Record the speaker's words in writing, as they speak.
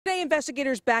Today,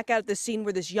 investigators back out at the scene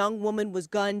where this young woman was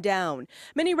gunned down.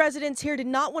 Many residents here did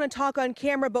not want to talk on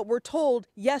camera, but were told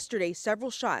yesterday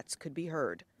several shots could be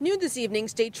heard. New this evening,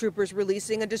 state troopers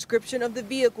releasing a description of the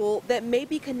vehicle that may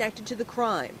be connected to the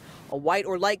crime. A white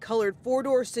or light-colored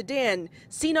four-door sedan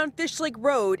seen on Fish Lake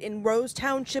Road in Rose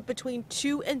Township between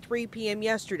 2 and 3 p.m.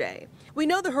 yesterday. We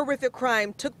know the horrific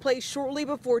crime took place shortly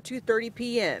before 2:30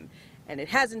 p.m. and it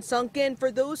hasn't sunk in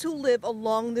for those who live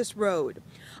along this road.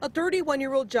 A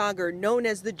 31-year-old jogger known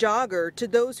as the Jogger to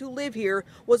those who live here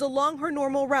was along her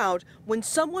normal route when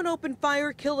someone opened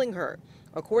fire, killing her.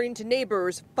 According to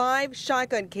neighbors, 5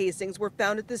 shotgun casings were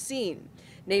found at the scene.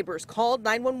 Neighbors called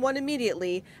 911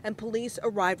 immediately and police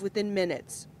arrived within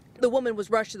minutes. The woman was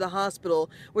rushed to the hospital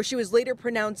where she was later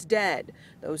pronounced dead.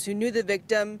 Those who knew the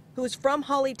victim, who was from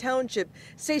Holly Township,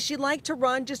 say she liked to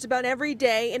run just about every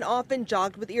day and often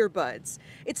jogged with earbuds.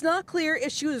 It's not clear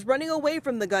if she was running away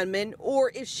from the gunman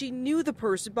or if she knew the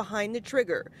person behind the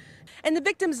trigger. And the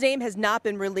victim's name has not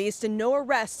been released and no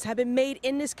arrests have been made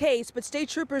in this case, but state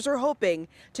troopers are hoping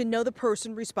to know the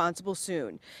person responsible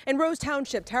soon. In Rose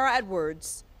Township, Tara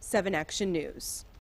Edwards, 7 Action News.